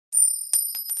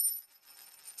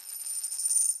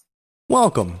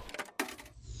Welcome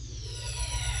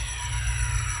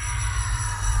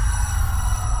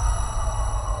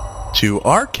to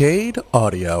Arcade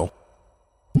Audio.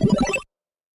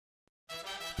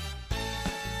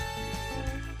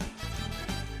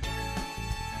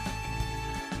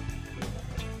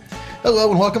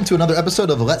 Hello and welcome to another episode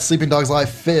of Let Sleeping Dogs Lie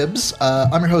Fibs.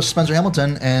 I'm your host Spencer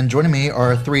Hamilton, and joining me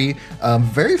are three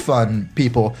very fun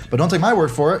people, but don't take my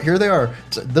word for it. Here they are.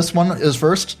 This one is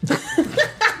first.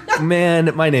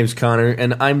 Man, my name's Connor,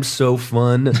 and I'm so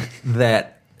fun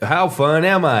that... How fun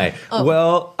am I? Oh.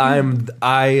 Well,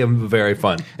 I am very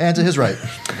fun. And to his right.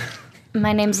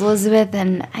 My name's Elizabeth,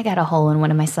 and I got a hole in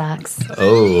one of my socks.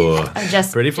 Oh, I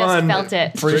just pretty fun. Just felt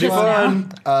it. Pretty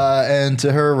fun. And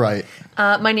to her right.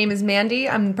 My name is Mandy.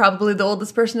 I'm probably the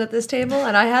oldest person at this table,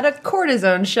 and I had a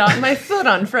cortisone shot in my foot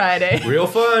on Friday. Real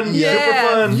fun.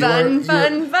 Yeah, Super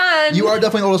fun. Fun. You are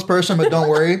definitely the oldest person, but don't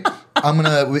worry.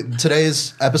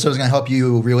 Today's episode is gonna help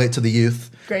you relate to the youth.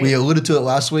 Great. We alluded to it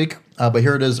last week, but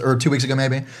here it is, or 2 weeks ago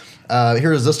maybe.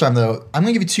 Here it is this time though. I'm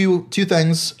gonna give you two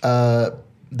things.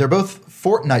 They're both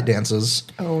Fortnite dances.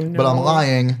 Oh, no. But I'm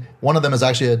lying. One of them is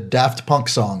actually a Daft Punk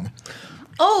song.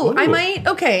 Oh, Ooh. I might.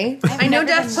 Okay. I know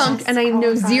Daft Punk, and I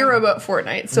know zero about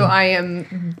Fortnite, so I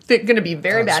am going to be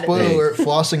very bad at Spoiler this. alert,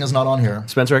 flossing is not on here.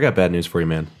 Spencer, I got bad news for you,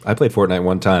 man. I played Fortnite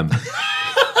one time.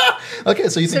 Okay,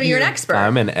 so you think So you're an expert.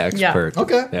 I'm an expert.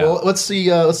 Okay, Yeah. well let's see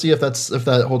if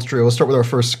that holds true. Let's start with our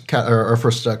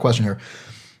first question here.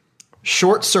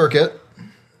 Short circuit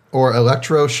or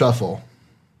electro shuffle?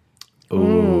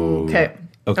 Ooh. Okay.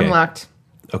 Okay. I'm locked.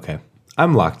 Okay.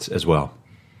 I'm locked as well.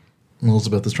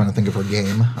 Elizabeth is trying to think of her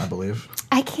game, I believe.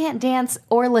 I can't dance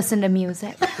or listen to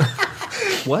music.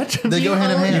 What? They go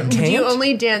hand in hand. Do you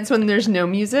only dance when there's no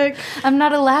music? I'm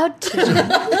not allowed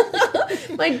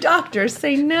to. My doctors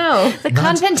say no. The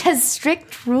convent has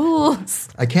strict rules.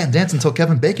 I can't dance until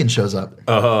Kevin Bacon shows up.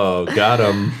 Oh, got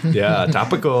him. Yeah,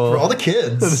 topical. For all the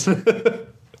kids.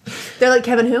 They're like,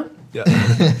 Kevin who? Yeah.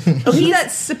 Oh, he's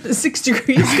that 6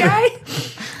 degrees guy?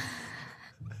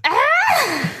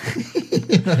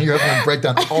 You're having a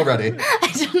breakdown already.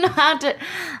 I don't know how to.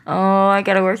 Oh, I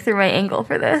gotta work through my ankle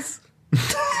for this.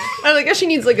 I guess she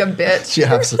needs like a bit. She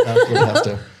absolutely has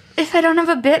to. If I don't have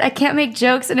a bit, I can't make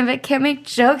jokes, and if I can't make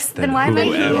jokes, then why am I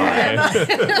Who am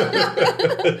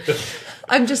here?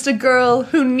 I'm just a girl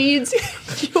who needs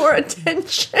your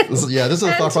attention. This is the And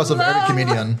thought process of every love.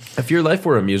 comedian. If your life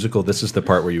were a musical, this is the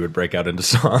part where you would break out into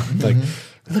song. Like,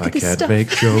 if I at this can't stuff. make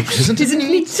jokes. Isn't it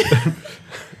neat?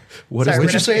 What Sorry, is Would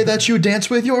this? you say that you dance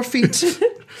with your feet?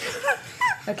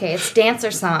 Okay, it's dance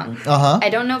or song. Uh-huh. I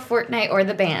don't know Fortnite or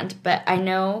the band, but I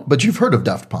know But you've heard of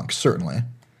Daft Punk, certainly.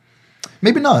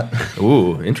 Maybe not.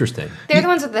 Ooh, interesting. they're the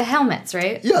ones with the helmets,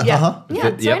 right? Yeah, Yeah. uh-huh. Yeah,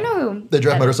 so Yep. I know who. They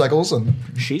drive motorcycles and...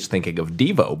 She's thinking of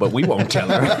Devo, but we won't tell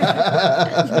her.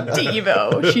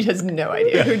 Devo. She has no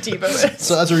idea who Devo is.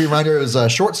 So as a reminder, it was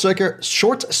short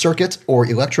circuit or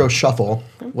electro shuffle.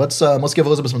 Let's give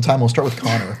Elizabeth some time. We'll start with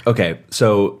Connor. Okay,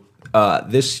 so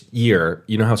this year,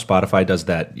 you know how Spotify does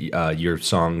that your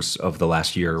songs of the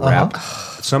last year wrap?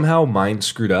 Somehow mine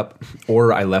screwed up,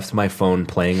 or I left my phone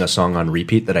playing a song on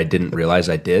repeat that I didn't realize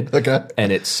I did. Okay.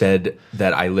 And it said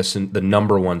that the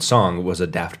number one song was a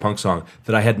Daft Punk song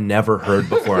that I had never heard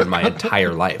before in my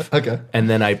entire life. Okay. And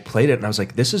then I played it and I was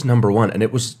like, this is number one. And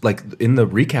it was like, in the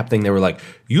recap thing, they were like,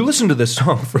 you listened to this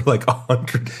song for like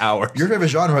 100 hours. Your favorite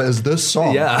genre is this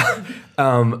song. Yeah.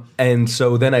 And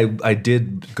so then I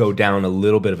did go down a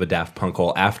little bit of a Daft Punk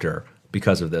hole after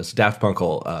because of this. Daft Punk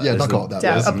hole. Yeah, don't call it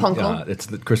that. A punkle. It's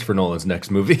Christopher Nolan's next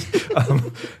movie.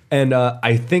 And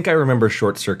I think I remember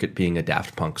Short Circuit being a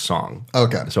Daft Punk song.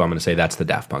 Okay. So I'm going to say that's the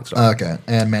Daft Punk song. Okay.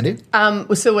 And Mandy?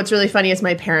 So what's really funny is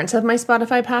my parents have my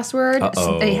Spotify password.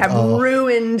 Uh-oh. They have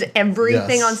ruined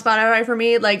everything Yes. on Spotify for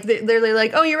me. Like they're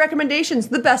like, oh, your recommendations,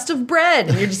 the best of bread,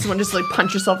 and you just want to just like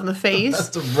punch yourself in the face.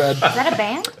 That's a red. Is that a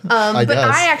band? I But guess.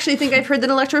 I actually think I've heard that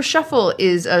Electro Shuffle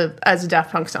is as a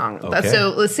Daft Punk song. Okay.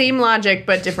 So the same logic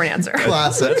but different answer.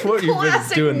 Classic. That's what you've been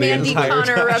Classic doing the Mandy entire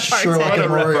Connor time. repartee. Sherlock and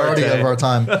Moriarty of our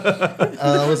time.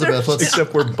 Elizabeth,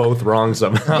 Except we're both wrong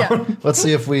somehow. Yeah. let's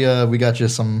see if we got you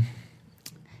some...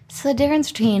 So the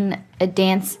difference between a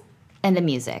dance and a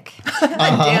music. A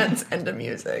dance and a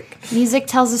music. Music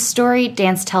tells a story,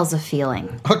 dance tells a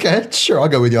feeling. Okay, sure, I'll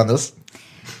go with you on this.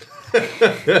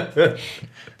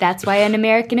 That's why An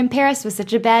American in Paris was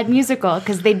such a bad musical,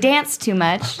 because they danced too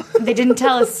much. They didn't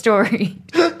tell a story.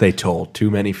 They told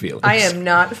too many feelings. I am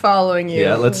not following you.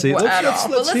 Yeah, let's see. at Let's all. see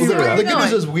But where see we're where at. The we're good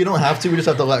news going. is we don't have to. We just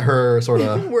have to let her sort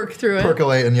of Work through it.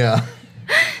 percolate and yeah.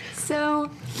 So,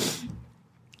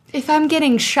 if I'm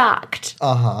getting shocked,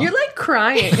 You're like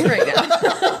crying right now.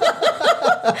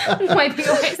 Wiping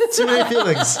away. Too many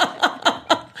feelings.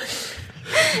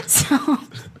 So now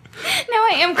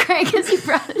I am crying because you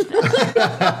brought it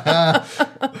up.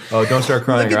 Oh, don't start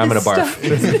crying or I'm going to barf.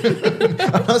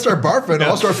 I'm gonna start barfing.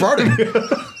 I'll start farting,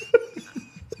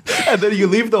 And then you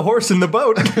leave the horse in the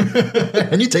boat.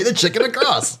 and you take the chicken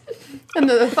across. And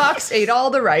the fox ate all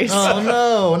the rice. Oh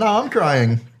no! Now I'm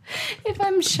crying. If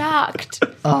I'm shocked,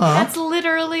 that's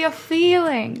literally a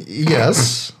feeling.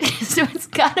 Yes. So it's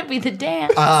got to be the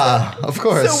dance. Of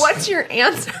course. So what's your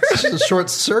answer? Short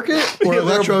circuit or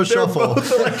electro shuffle?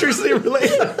 Both electricity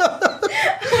related.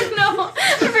 No,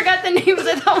 I forgot the names.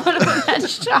 I thought one of them had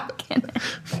shock in it.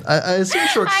 I assume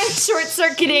short. I'm short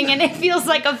circuiting and it feels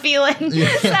like a feeling.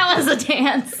 That was a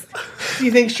dance. Do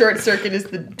you think short circuit is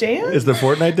the dance? Is the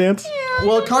Fortnite dance?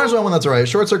 Well, Connor's the one that's right.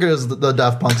 Short circuit is the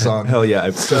Daft Punk song. Hell yeah. I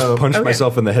just punched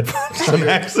myself in the headphones on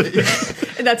accident.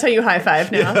 And that's how you high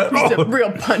five now. Just a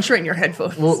real punch right in your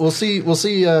headphones. We'll see.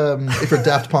 If your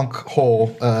Daft Punk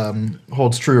hole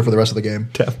holds true for the rest of the game.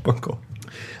 Daft Punkle.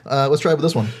 Let's try with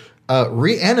this one.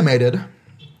 Reanimated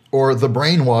or The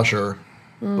Brainwasher.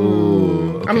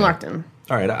 Ooh. Okay. I'm locked in.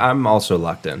 All right. I'm also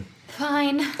locked in.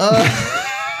 Fine.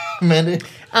 Mandy.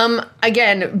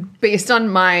 Again, based on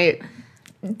my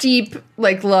deep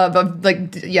love of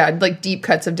deep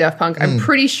cuts of Daft Punk, I'm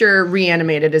pretty sure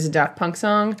Reanimated is a Daft Punk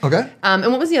song. Okay. And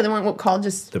what was the other one? What called?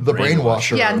 Just The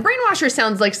Brainwasher. yeah, the Brainwasher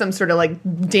sounds like some sort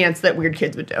of dance that weird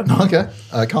kids would do. Okay.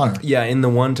 Connor. Yeah, in the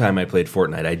one time I played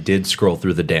Fortnite, I did scroll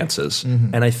through the dances,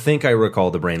 and I think I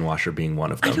recall the Brainwasher being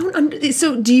one of them.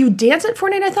 So do you dance at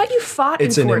Fortnite? I thought you fought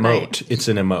It's in an Fortnite. emote. It's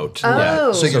an emote. Oh.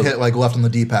 Yeah. So you can hit left on the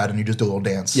D-pad and you just do a little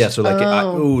dance. Yeah, so I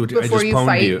Before just you pwned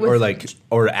fight you, with-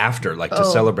 or after, to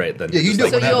celebrate. Then Yeah, you just, do it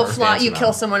So whenever. you'll fly, you dancing kill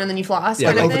on. someone and then you floss. Yeah,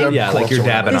 kind of like thing? yeah, like you're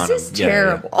dabbing on This them. is Yeah, yeah, yeah.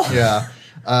 terrible.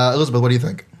 Yeah. Elizabeth, what do you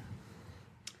think?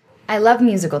 I love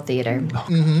musical theater.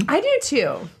 I do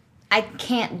too. I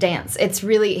can't dance. It's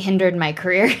really hindered my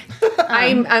career.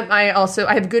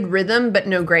 I have good rhythm but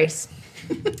no grace.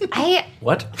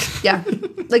 What? Yeah,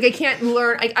 I can't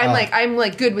learn.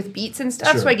 I'm good with beats and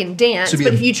stuff, Sure. so I can dance. So be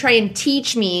But a- if you try and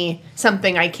teach me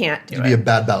something, I can't do You'd be a it.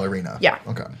 bad ballerina. Yeah.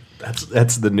 Okay.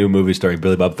 That's the new movie starring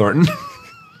Billy Bob Thornton.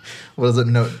 What is it?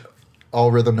 No,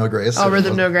 all rhythm, no grace. All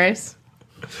rhythm, no grace.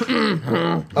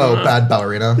 Oh, bad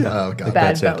ballerina. Oh, god.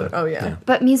 Bad Santa. ballet. Oh yeah.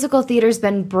 But musical theater's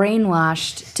been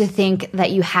brainwashed to think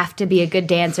that you have to be a good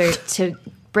dancer to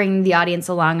bring the audience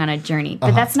along on a journey.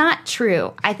 But that's not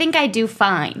true. I think I do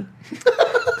fine.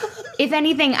 If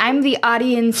anything, I'm the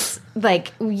audience,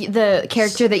 the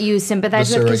character that you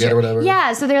sympathize The with. 'cause surrogate or you're- whatever.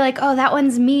 Yeah, so they're like, oh, that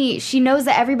one's me. She knows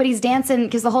that everybody's dancing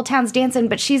because the whole town's dancing,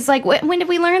 but she's like, when did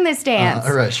we learn this dance?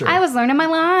 all right, sure. I was learning my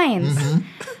lines.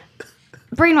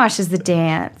 Brainwash is the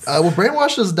dance. Well,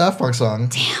 Brainwash is a Daft Punk song.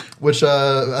 Damn. Which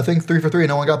I think 3 for 3.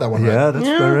 No one got that one right. that's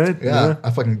about right. Yeah, I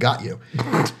fucking got you.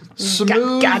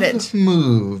 Smooth got it.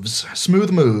 moves.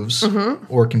 Smooth moves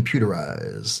or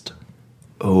computerized.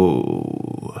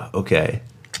 Oh, okay.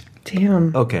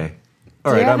 Damn. Okay.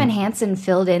 All Dear right. Evan Hansen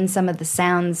filled in some of the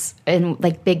sounds in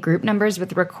big group numbers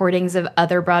with recordings of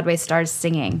other Broadway stars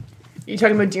singing. You're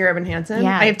talking about Dear Evan Hansen?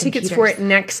 Yeah, I have tickets for it computers.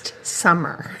 next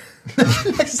summer.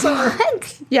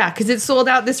 What? Yeah, because it's sold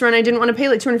out this run. I didn't want to pay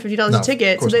 $250 No, a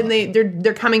ticket. of So course then not.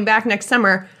 they're coming back next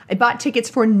summer. I bought tickets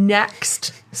for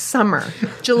next summer,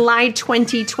 July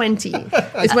 2020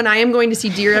 is when I am going to see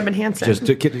Dear Evan Hansen.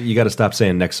 You got to stop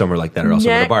saying next summer like that, or else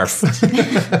I'm gonna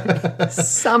barf.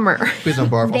 Summer, Please don't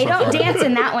barf. They I'll don't start farting. dance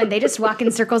in that one. They just walk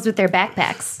in circles with their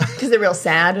backpacks. because they're real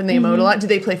sad and they emote a lot. Do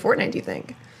they play Fortnite? Do you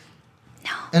think?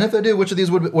 And if they do, which of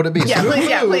these would it be? Yeah, Smooth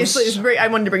please. moves. I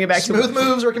wanted to bring it back to Smooth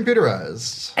moves or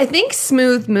computerized? I think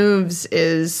Smooth Moves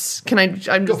is. I'm just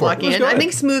for it. locking Let's in. go I ahead.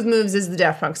 think Smooth Moves is the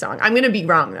Daft Punk song. I'm going to be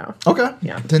wrong though. Okay.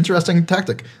 Yeah. It's an interesting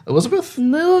tactic. Elizabeth?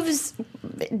 Moves,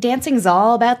 dancing's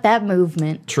all about that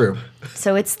movement. True.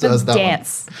 So it's the Does that one.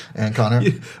 dance. And Connor?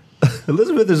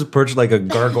 Elizabeth is perched like a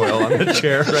gargoyle on the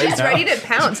chair right She's now. ready to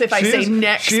pounce if I say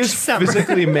next She is summer.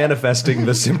 physically manifesting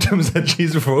the symptoms that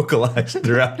she's vocalized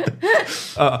throughout.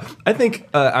 I think,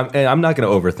 and I'm not going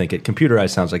to overthink it. Computerized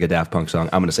sounds like a Daft Punk song.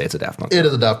 I'm going to say it's a Daft Punk song. It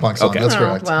is a Daft Punk song. Okay. That's Oh,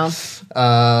 correct. well,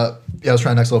 Yeah, I was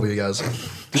trying next level, you guys.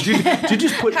 Did you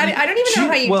just put? I don't even know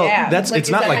how you well, dab. That's Like, it's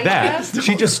is not that like how you that. dab?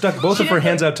 She just stuck both of her didn't,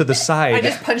 hands out to the side, I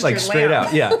just punched like her straight lamp.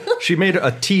 out. Yeah, she made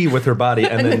a T with her body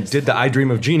and then did the I Dream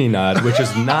of Jeannie nod, which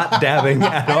is not dabbing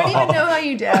at I don't all. even know how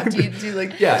you dab. Do you do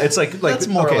like? Yeah, it's like That's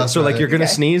more or okay, less so like right. you're gonna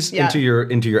Okay. sneeze Yeah. into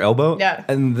your elbow, Yeah.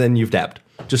 and then you've dabbed.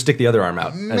 Just stick the other arm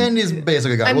out. And Mandy's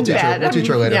basically got it. I'm We'll teach her. bad. We'll teach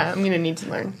her later. Yeah, I'm gonna need to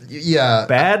learn. Yeah.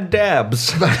 bad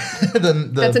dabs.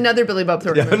 Then That's another Billy Bob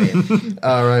Thornton movie.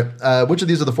 all right. Which of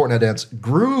these are the Fortnite dance?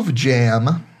 Groove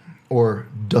Jam or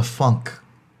Defunk?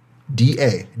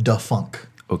 D-A, Da Funk.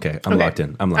 Okay, I'm locked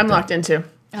in. I'm locked in. too.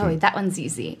 Oh, that one's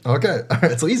easy. Okay, all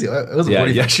right, so easy. It was Yeah,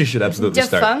 yeah, she should absolutely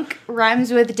start. Defunk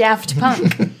rhymes with Daft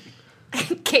Punk.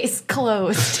 Case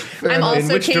closed. I'm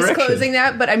also which case direction? closing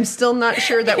that, but I'm still not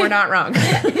sure that we're not wrong.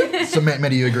 So,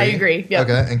 Mandy, you agree? I agree, yeah.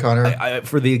 Okay, and Connor?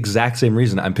 For the exact same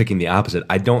reason, I'm picking the opposite.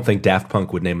 I don't think Daft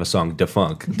Punk would name a song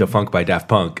Defunk by Daft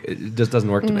Punk. It just doesn't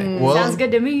work to me. Well, Sounds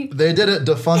good to me. They did it.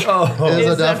 Da Funk is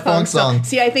a Daft Punk song.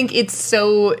 See, I think it's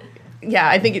so. Yeah,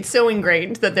 I think it's so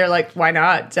ingrained that they're like, why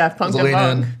not Daft Punk? Lean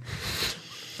Daft in. Punk.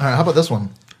 All right, how about this one?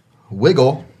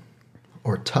 Wiggle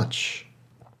or touch?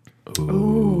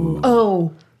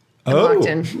 Oh, I'm locked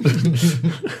in.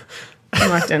 I'm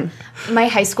locked in. My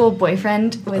high school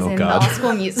boyfriend was in God. the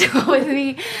all-school musical with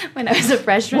me when I was a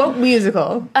freshman. What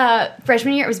musical?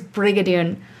 Freshman year, it was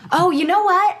Brigadoon. Oh, you know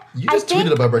what? You just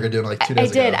tweeted about Brigadoon like 2 I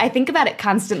days ago. did. I think about it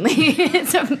constantly.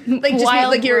 It's a Like just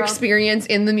wild like your world. experience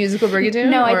in the musical Brigadoon?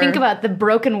 No, I or- think about the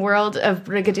broken world of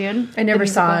Brigadoon. I never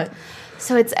the saw musical.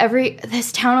 So it's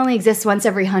this town only exists once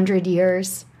every 100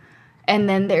 years, and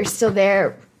then they're still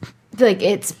there.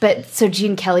 So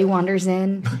Gene Kelly wanders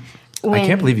in. I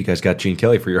can't believe you guys got Gene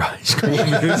Kelly for your high school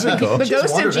musical. The ghost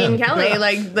of wandered Gene in. Kelly,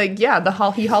 Yeah.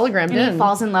 he hologrammed And in. he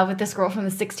falls in love with this girl from the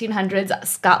 1600s,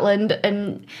 Scotland,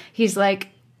 and he's like,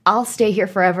 "I'll stay here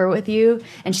forever with you."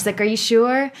 And she's like, "Are you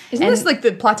sure?" Isn't and this like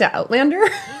the plot to Outlander?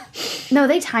 No,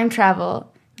 they time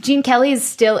travel. Gene Kelly is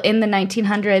still in the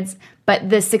 1900s, but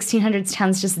the 1600s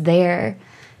town's just there.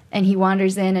 And he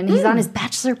wanders in and he's on his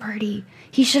bachelor party.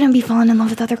 He shouldn't be falling in love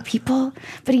with other people,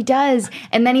 but he does.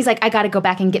 And then he's like, I got to go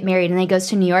back and get married. And then he goes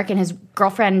to New York and his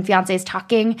girlfriend and fiance is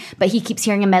talking, but he keeps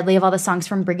hearing a medley of all the songs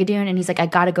from Brigadoon. And he's like, I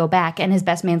got to go back. And his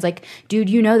best man's like, dude,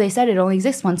 they said it only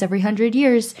exists once every 100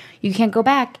 years. You can't go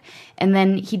back. And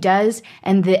then he does.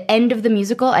 And the end of the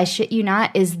musical, I shit you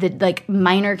not, is the like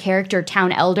minor character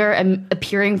town elder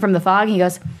appearing from the fog. And he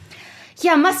goes,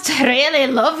 "You must really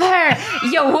love her.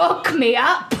 You woke me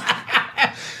up."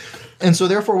 And so,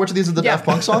 therefore, which of these is the Daft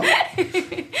Punk song?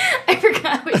 I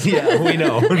forgot which Yeah, we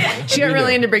know. She got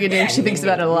really into Brigadoon. She thinks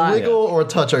about it a lot. Wiggle or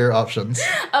touch are your options.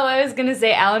 Oh, I was going to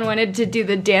say Alan wanted to do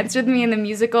the dance with me in the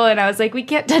musical, and I was like, we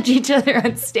can't touch each other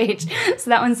on stage.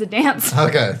 So that one's the dance.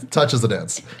 Okay, touch is the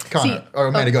dance. Connor, or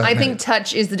Mandy, go ahead. I Mandy. think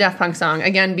Touch is the Daft Punk song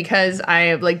again because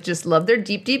I like just love their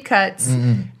deep cuts,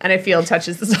 and I feel Touch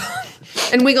is the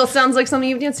song. And Wiggle sounds like something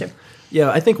you would dance to.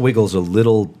 Yeah, I think Wiggle's a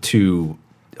little too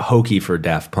hokey for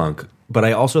Daft Punk, but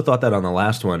I also thought that on the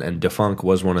last one, and Defunk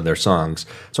was one of their songs.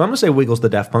 So I'm going to say Wiggle's the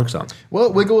Daft Punk song.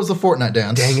 Well, Wiggle is the Fortnite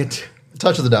dance. Dang it.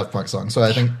 Touch is the Daft Punk song. So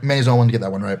I think Mandy's the only one to get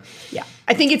that one right. Yeah,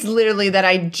 I think it's literally that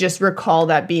I just recall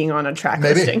that being on a track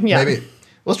Maybe. listing. Yeah, Maybe.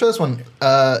 Let's try this one.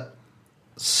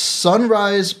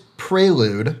 Sunrise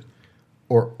Prelude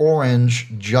or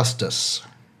Orange Justice?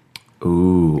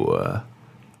 Ooh.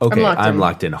 Okay, locked I'm in.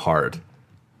 locked in hard.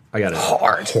 I got it.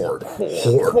 Hard,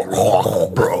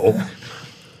 bro.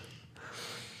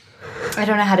 I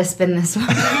don't know how to spin this one.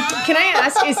 Can I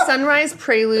ask, is Sunrise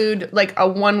Prelude like a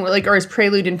one, like, or is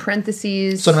Prelude in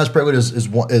parentheses? Sunrise Prelude is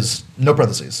no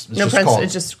parentheses. It's No just parentheses, called,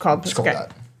 it's just called- It's called okay.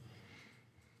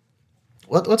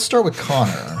 that. Let's start with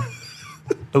Connor.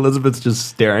 Elizabeth's just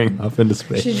staring off into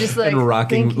space. She's just, like, and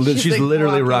rocking. thinking- she's, She's like,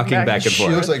 literally rocking rocking back back and She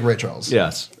forth. looks like Ray Charles.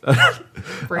 Yes. You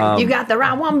got the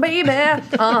right one, baby.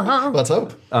 Uh-huh. Let's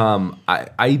hope.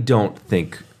 I don't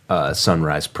think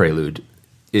Sunrise Prelude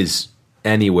is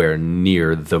anywhere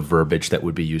near the verbiage that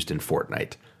would be used in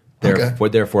Fortnite.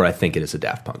 Therefore, I think it is a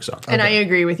Daft Punk song. And I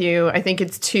agree with you. I think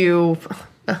it's too.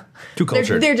 Too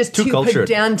cultured. They're just too cultured.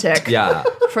 pedantic. Yeah.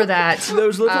 For that.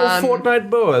 Those little Fortnite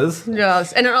boys.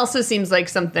 Yes, and it also seems like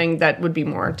something that would be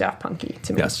more Daft Punky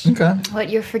to me. Yes. Okay. What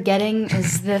you're forgetting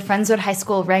is the Friendswood High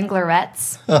School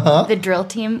Wranglerettes. The drill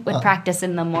team would practice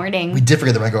in the morning. We did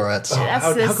forget the Wranglerettes. That's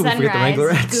How the could we forget the sunrise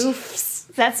Wranglerettes? goofs.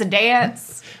 That's a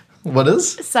dance. What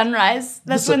is? Sunrise.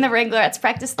 That's when the Wranglerettes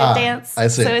practice their dance. I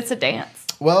see. So it's a dance.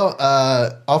 Well,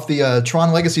 off the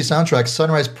Tron Legacy soundtrack,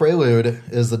 Sunrise Prelude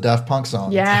is the Daft Punk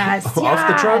song. Yes. Off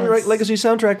the Tron Legacy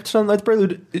soundtrack, Sunlight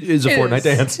Prelude is a Fortnite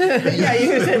dance. yeah,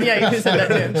 you could have said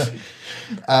that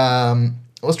too.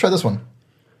 Let's try this one.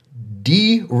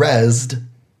 De-Resed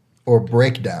or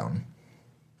Breakdown?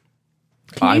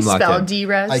 Can you I'm locked spell in.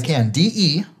 D-Res? I can.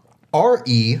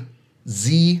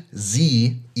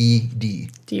 D-E-R-E-Z-Z-E-D.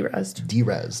 D-Res.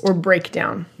 De-Resed. Or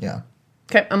Breakdown. Yeah.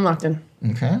 Okay, I'm locked in.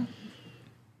 Okay.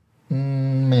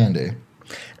 Mandy.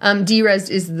 D-Res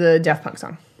is the Daft Punk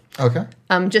song. Okay.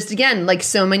 Just again, like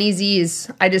so many Z's,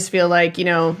 I just feel like, you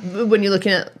know, when you're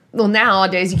looking at, well,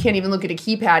 nowadays you can't even look at a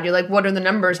keypad. You're like, what are the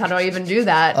numbers? How do I even do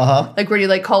that? Like, where do you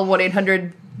like call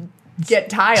 1-800 get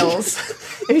tiles.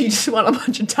 If you just want a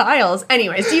bunch of tiles.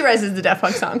 Anyways, D-Res is the Daft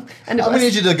Punk song. I'm going to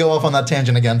need you to go off on that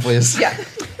tangent again, please. Yeah.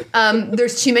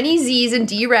 There's too many Z's in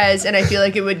D-Res, and I feel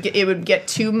like it would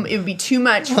be too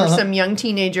much for some young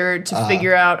teenager to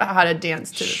figure out how to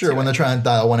dance to. Sure, when they're trying to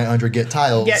dial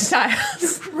 1-800-GET-TILES. Get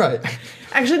tiles. Right.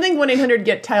 Actually, I think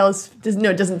 1-800-GET-TILES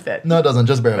doesn't fit. No, it doesn't.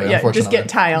 Just barely, Yeah, unfortunately. just get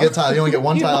tile. Get tile. You only get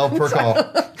one tile per call.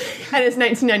 And it's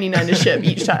 $19.99 to ship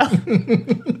each tile.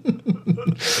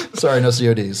 Sorry, no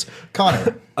CODs.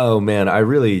 Connor. Oh man, I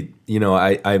really,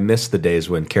 I miss the days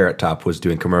when Carrot Top was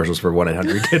doing commercials for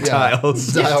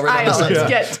 1-800-GET-TILES. Dial right down the Tiles. center.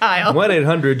 Get tile.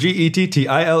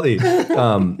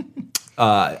 1-800-GETTILE.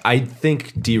 I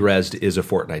think D-Resed is a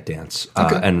Fortnite dance,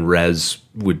 and Res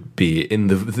would be in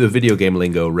the video game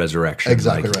lingo resurrection.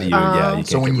 Exactly right. You can't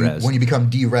So when get you become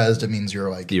de-resed, it means you're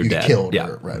like You're you dead. killed.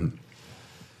 Yeah. Right.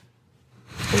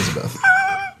 Elizabeth.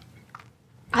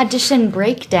 Audition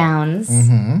breakdowns.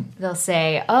 Mm-hmm. They'll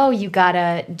say, "Oh, you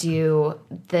gotta do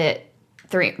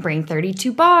bring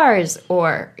 32 bars,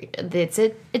 or it's a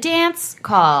dance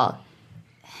call."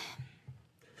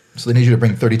 So they need you to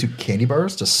bring 32 candy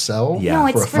bars to sell Yeah.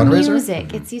 No, for it's a for fundraiser?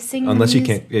 music. It's you sing. the Unless you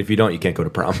music. can't, if you don't, you can't go to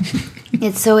prom.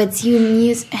 It's you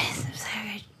music.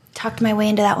 I talked my way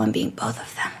into that one being both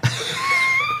of them.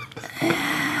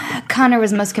 Connor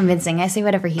was most convincing. I say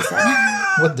whatever he said.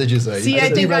 What did you say? See, You I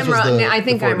said think D-Res I'm was wrong. the- I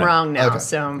think the I'm Fortnite. wrong now. Okay.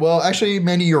 So Well, actually,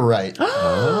 Mandy, you're right.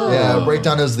 Yeah,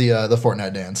 breakdown is the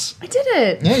Fortnite dance. I did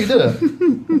it. Yeah, you did it.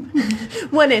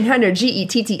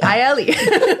 1-800-GETTILE.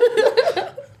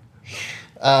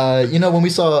 When we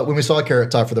saw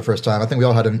Carrot Top for the first time, I think we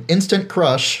all had an instant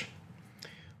crush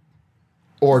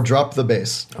or drop the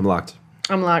bass. I'm locked.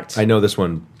 I'm locked. I know this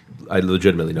one. I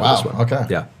legitimately know Wow, this one. okay.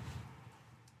 Yeah.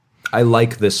 I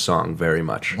like this song very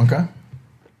much. Okay.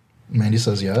 Mandy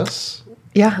says yes.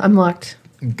 Yeah, I'm locked.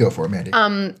 Go for it, Mandy.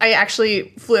 I actually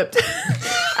flipped, but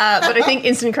I think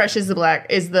 "Instant Crush" is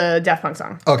the Daft Punk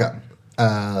song. Okay.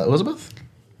 Elizabeth?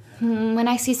 When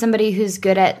I see somebody who's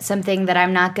good at something that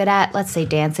I'm not good at, let's say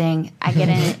dancing, I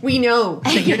get We know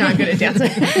that you're not good at dancing.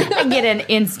 I get an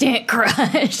instant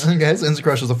crush. Okay, so Instant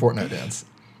Crush is a Fortnite dance.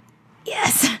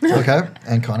 Yes. Okay.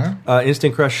 And Connor?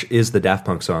 Instant Crush is the Daft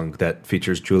Punk song that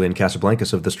features Julian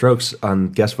Casablancas of The Strokes on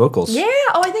guest vocals. Yeah.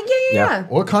 Oh, I think yeah.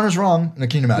 Well, Connor's wrong. Now,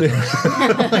 can you imagine?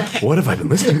 What have I been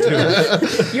listening to?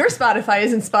 Your Spotify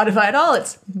isn't Spotify at all.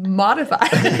 It's modified.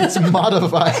 It's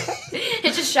modified.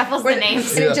 It just shuffles the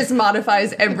names. And it just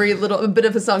modifies every little bit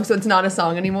of a song, so it's not a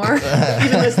song anymore.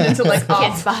 Even listening to like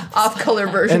Kids Bops. off color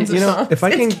versions And, of songs. if I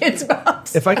It's can- Kids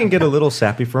Bops. If I can get a little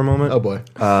sappy for a moment. Oh, boy.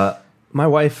 My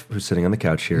wife, who's sitting on the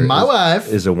couch here, My wife.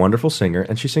 is a wonderful singer,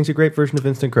 and she sings a great version of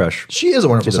Instant Crush. She is a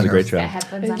wonderful She does a singer. great Got job.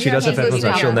 headphones on. She does have Okay, headphones so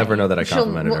on. you She'll know. never know that I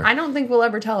complimented her. I don't think we'll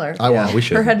ever tell her. I won't. We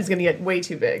should. Her head is going to get way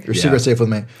too big. Your Yeah. secret's safe with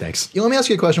me. Thanks. Let me ask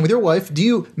you a question. With your wife, do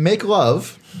you make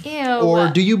love Ew. or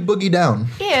do you boogie down?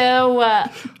 Ew.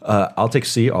 I'll take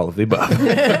C, all of the above.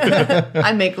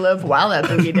 I make love while I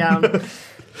boogie down.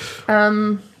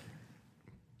 I'm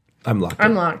locked.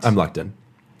 I'm in. locked. I'm locked in.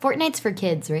 Fortnite's for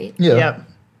kids, right? Yeah. Yep.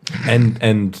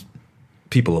 And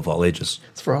people of all ages,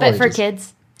 It's for all But for ages.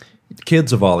 kids,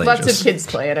 kids of all Lots ages. of kids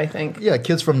play it, I think. Yeah,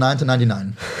 kids from 9 to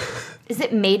 99. is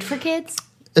it made for kids?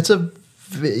 It's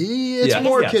Yeah,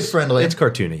 more yes. kid friendly. It's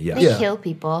cartoony. Yeah. They Yeah. kill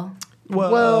people.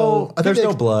 Well, I think there's they-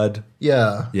 no blood.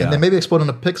 Yeah. Yeah. And they maybe explode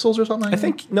into pixels or something? I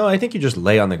think you just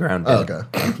lay on the ground. Oh, dead.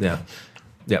 okay. Yeah.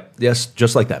 Yep. Yes,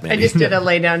 just like that, man. I just did a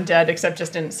lay down dead, except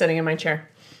just sitting in my chair.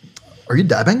 Are you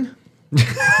dabbing?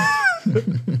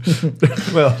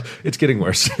 Well, it's getting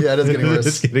worse. Yeah, it is getting worse.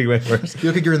 It's getting way worse. You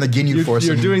look like you're in the Ginyu Force.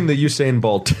 You're doing the Usain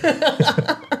Bolt.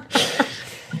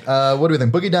 What do we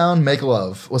think? Boogie Down, Make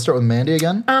Love. Let's start with Mandy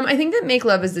again. I think that "Make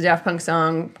Love" is the Daft Punk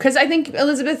song because I think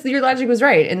Elizabeth, your logic was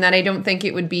right in that I don't think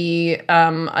it would be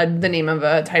the name of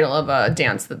a title of a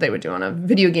dance that they would do on a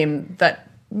video game that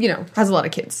has a lot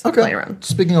of kids playing around.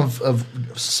 Speaking of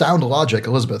sound logic,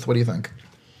 Elizabeth, what do you think?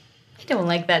 I don't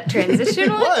like that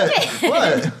transition one.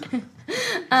 What?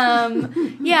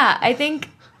 Yeah, I think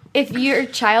if your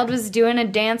child was doing a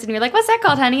dance and you're like, "What's that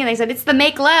called, honey?" and they said it's the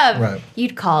make love, Right.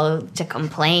 you'd call to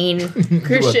complain.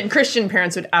 Christian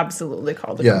parents would absolutely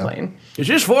call to Yeah. complain Is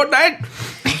this Fortnite?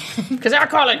 because I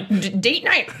call it date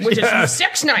night, which Yeah. is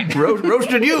sex night.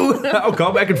 Roasted you. I'll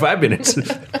call back in 5 minutes.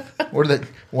 What are they?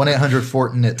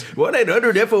 1-800-FORTNIT.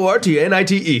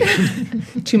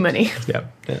 1-800-FORTNITE. Too many. Yeah.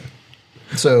 Yeah.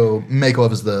 So Make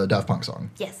Love is the Daft Punk song.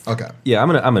 Yes. Okay. Yeah, I'm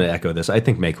gonna echo this. I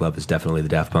think "Make Love" is definitely the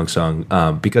Daft Punk song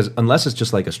because unless it's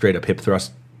just like a straight up hip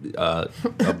thrust a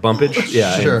bumpage,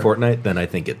 Sure. in Fortnite, then I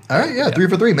think it. All right, yeah, 3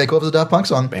 for 3. Make Love is a Daft Punk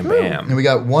song. Bam, bam. And we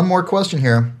got one more question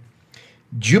here.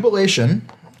 Jubilation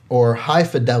or High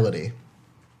Fidelity?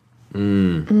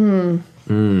 I'm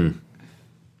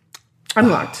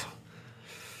locked.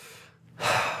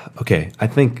 Okay, I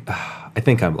think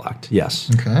I'm locked.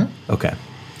 Yes. Okay. Okay,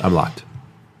 I'm locked.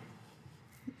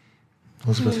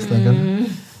 Elizabeth is thinking.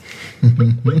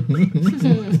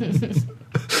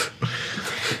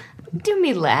 Do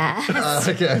me laugh.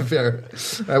 Okay, fair.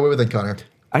 All right, what do we think, Connor?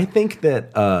 I think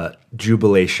that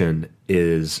Jubilation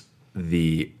is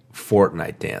the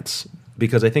Fortnite dance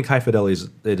because I think High Fidelity's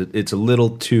it's a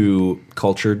little too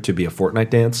cultured to be a Fortnite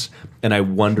dance, and I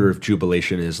wonder if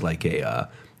Jubilation is like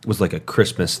was like a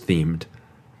Christmas themed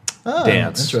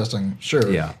dance. Interesting.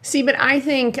 Sure. Yeah. See, but I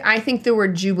think the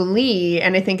word Jubilee,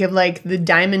 and I think of like the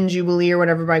Diamond Jubilee or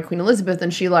whatever by Queen Elizabeth,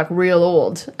 and she like real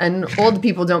old, and old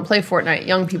people don't play Fortnite,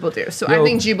 young people do. So I Yo,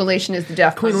 think Jubilation is the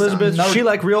Daft Punk Queen Elizabeth, No. she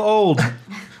like real old.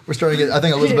 We're starting to get. I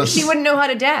think Elizabeth. She wouldn't know how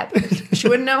to dab. She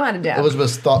wouldn't know how to dab.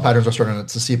 Elizabeth's thought patterns are starting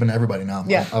to seep into everybody now.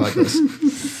 Yeah. I like this.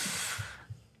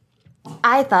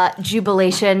 I thought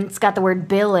Jubilation, it's got the word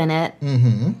bill in it.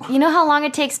 Mm-hmm. You know how long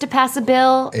it takes to pass a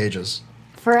bill? Ages.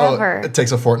 Forever. Oh, it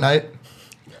takes a fortnight?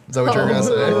 Is that what you're going to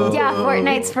say? Yeah,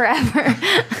 Fortnite's forever.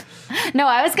 No,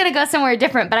 I was going to go somewhere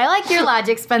different, but I like your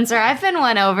logic, Spencer. I've been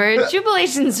won over.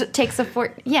 Jubilations takes a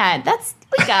Yeah,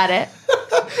 we got it.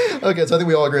 Okay, so I think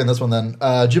we all agree on this one then.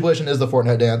 Jubilation is the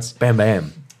Fortnite dance. Bam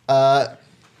bam.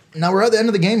 Now we're at the end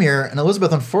of the game here, and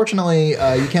Elizabeth, unfortunately,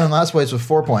 you came in last place with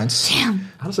 4 points. Damn.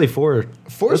 Honestly, 4.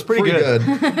 Four is pretty good. For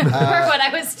what I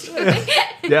was doing.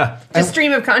 Yeah. Just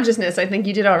stream of consciousness, I think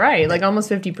you did all right, like almost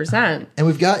 50%. And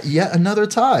we've got yet another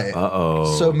tie.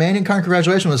 Uh-oh. So Manny and Connor,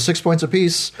 congratulations with 6 points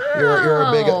apiece.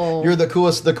 You're the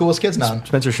coolest kids now.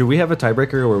 Spencer, should we have a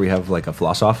tiebreaker where we have like a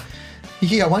floss off?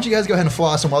 Yeah, why don't you guys go ahead and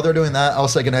floss, and while they're doing that, I'll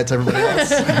say goodnight to everybody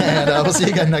else. And we'll see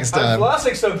you again next time.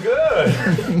 flossing so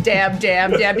good. Dab,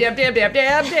 dab, dab, dab, dab, dab,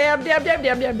 dab, dab, dab, dab,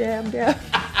 dab, dab, dab, dab.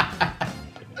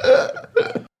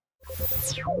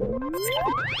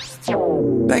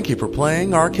 Thank you for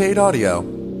playing Arcade Audio.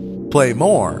 Play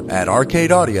more at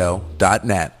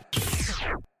arcadeaudio.net.